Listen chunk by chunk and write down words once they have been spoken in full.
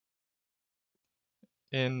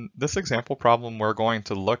In this example problem, we're going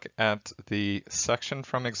to look at the section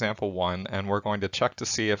from example 1, and we're going to check to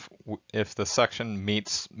see if the section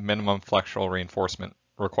meets minimum flexural reinforcement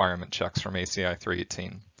requirement checks from ACI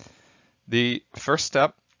 318. The first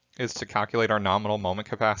step is to calculate our nominal moment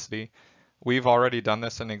capacity. We've already done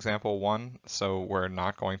this in example 1, so we're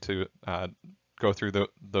not going to go through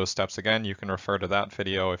those steps again. You can refer to that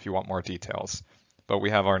video if you want more details. But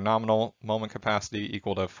we have our nominal moment capacity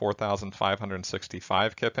equal to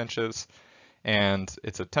 4,565 kip inches, and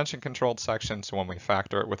it's a tension controlled section, so when we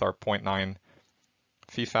factor it with our 0.9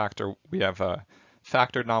 phi factor, we have a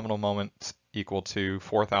factored nominal moment equal to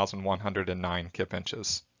 4,109 kip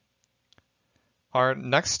inches. Our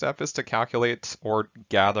next step is to calculate or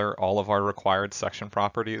gather all of our required section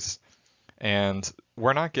properties, and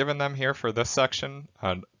we're not given them here for this section.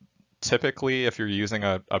 Typically, if you're using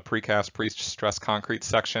a precast pre-stressed concrete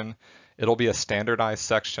section, it'll be a standardized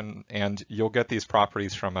section and you'll get these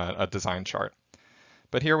properties from a design chart.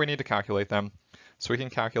 But here we need to calculate them. So we can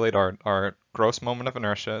calculate our gross moment of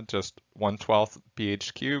inertia, just 1/12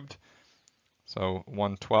 bh cubed. So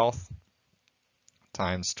 1/12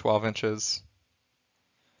 times 12 inches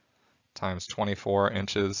times 24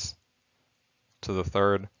 inches to the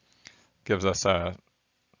third gives us a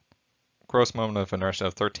gross moment of inertia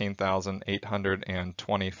of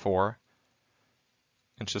 13,824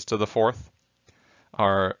 inches to the fourth.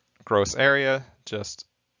 Our gross area, just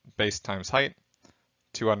base times height,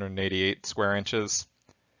 288 square inches.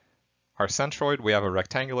 Our centroid, we have a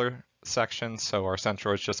rectangular section, so our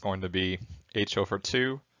centroid is just going to be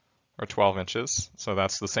h/2, or 12 inches. So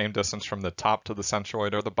that's the same distance from the top to the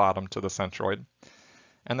centroid or the bottom to the centroid.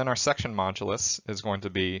 And then our section modulus is going to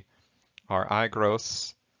be our I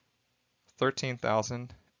gross,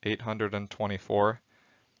 13,824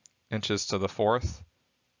 inches to the fourth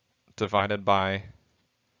divided by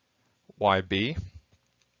YB.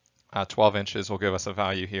 12 inches will give us a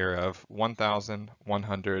value here of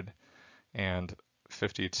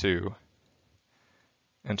 1,152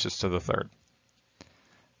 inches to the third.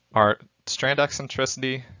 Our strand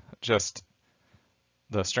eccentricity, just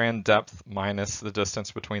the strand depth minus the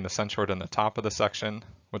distance between the centroid and the top of the section,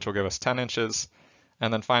 which will give us 10 inches.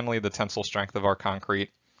 And then finally, the tensile strength of our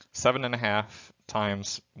concrete, 7.5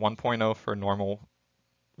 times 1.0 for normal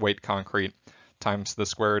weight concrete times the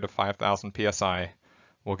square root of 5,000 psi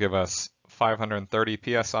will give us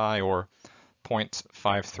 530 psi or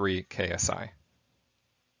 0.53 ksi.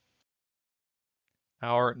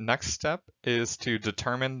 Our next step is to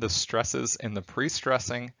determine the stresses in the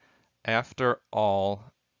pre-stressing after all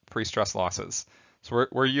pre-stress losses. So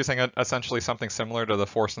we're using essentially something similar to the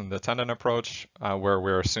force in the tendon approach, where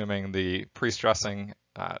we're assuming the pre-stressing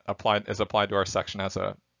is applied to our section as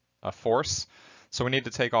a force. So we need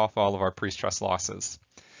to take off all of our pre-stress losses.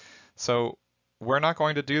 So we're not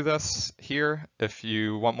going to do this here. If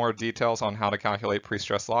you want more details on how to calculate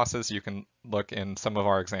pre-stress losses, you can look in some of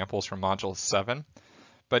our examples from Module 7.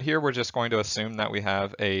 But here we're just going to assume that we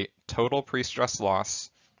have a total pre-stress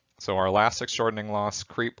loss. So our elastic shortening loss,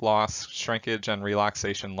 creep loss, shrinkage, and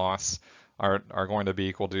relaxation loss are going to be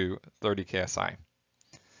equal to 30 ksi.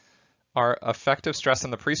 Our effective stress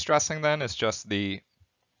in the pre-stressing then is just the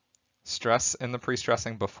stress in the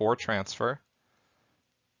pre-stressing before transfer,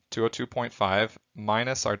 202.5,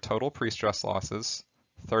 minus our total pre-stress losses,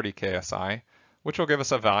 30 ksi, which will give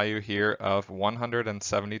us a value here of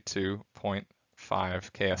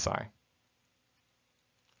 172.5 ksi.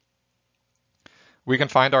 We can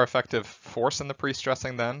find our effective force in the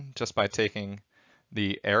pre-stressing then just by taking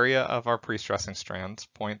the area of our pre-stressing strands,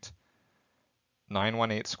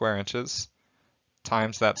 0.918 square inches,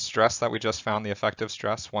 times that stress that we just found, the effective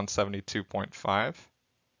stress, 172.5,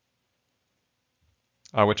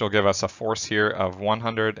 which will give us a force here of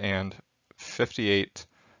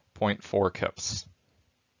 158.4 kips.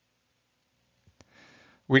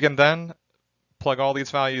 We can then plug all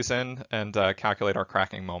these values in and calculate our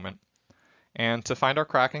cracking moment. And to find our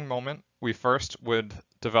cracking moment, we first would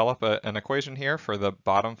develop an equation here for the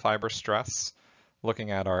bottom fiber stress,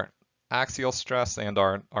 looking at our axial stress and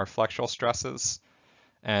our flexural stresses,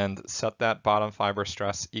 and set that bottom fiber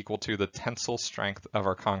stress equal to the tensile strength of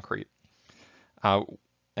our concrete. M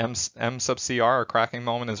sub CR, our cracking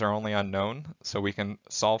moment, is our only unknown, so we can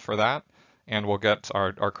solve for that, and we'll get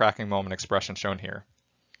our cracking moment expression shown here.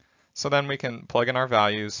 So then we can plug in our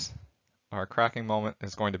values. Our cracking moment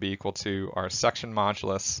is going to be equal to our section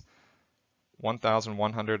modulus,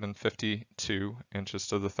 1,152 inches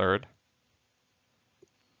to the third,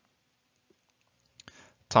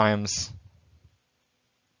 times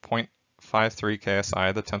 0.53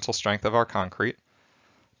 ksi, the tensile strength of our concrete,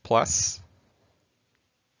 plus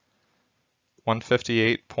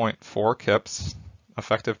 158.4 kips,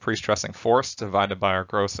 effective pre-stressing force divided by our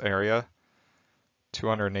gross area,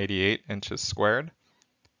 288 inches squared,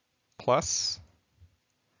 plus,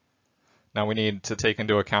 now we need to take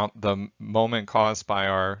into account the moment caused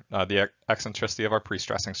by the eccentricity of our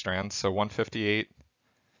pre-stressing strands, so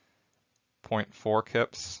 158.4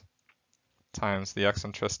 kips times the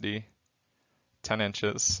eccentricity, 10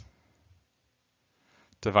 inches,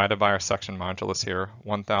 divided by our section modulus here,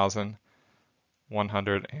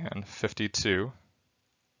 1,152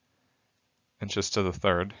 inches to the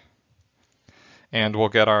third. And we'll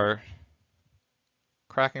get our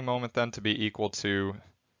cracking moment then to be equal to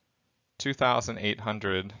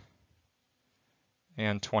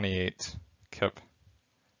 2,828 kip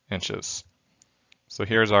inches. So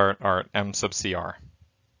here's our M sub CR.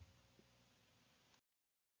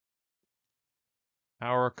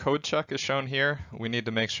 Our code check is shown here. We need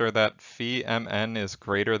to make sure that phi mn is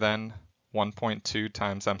greater than 1.2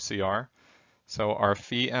 times MCR. So our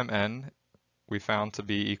phi mn we found to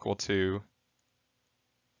be equal to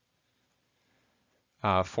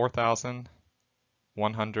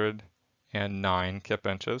 4,109 kip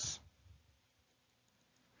inches.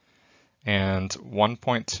 And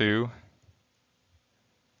 1.2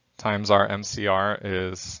 times our MCR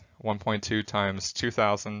is 1.2 times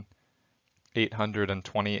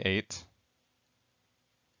 2,828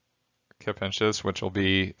 kip inches, which will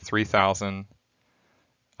be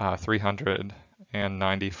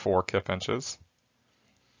 3,394 kip inches.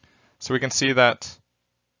 So we can see that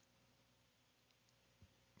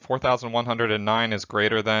 4,109 is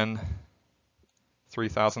greater than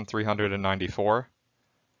 3,394.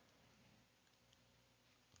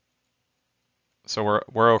 So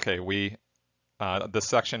we're okay. This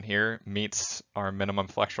section here meets our minimum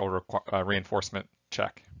flexural reinforcement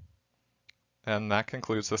check. And that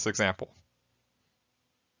concludes this example.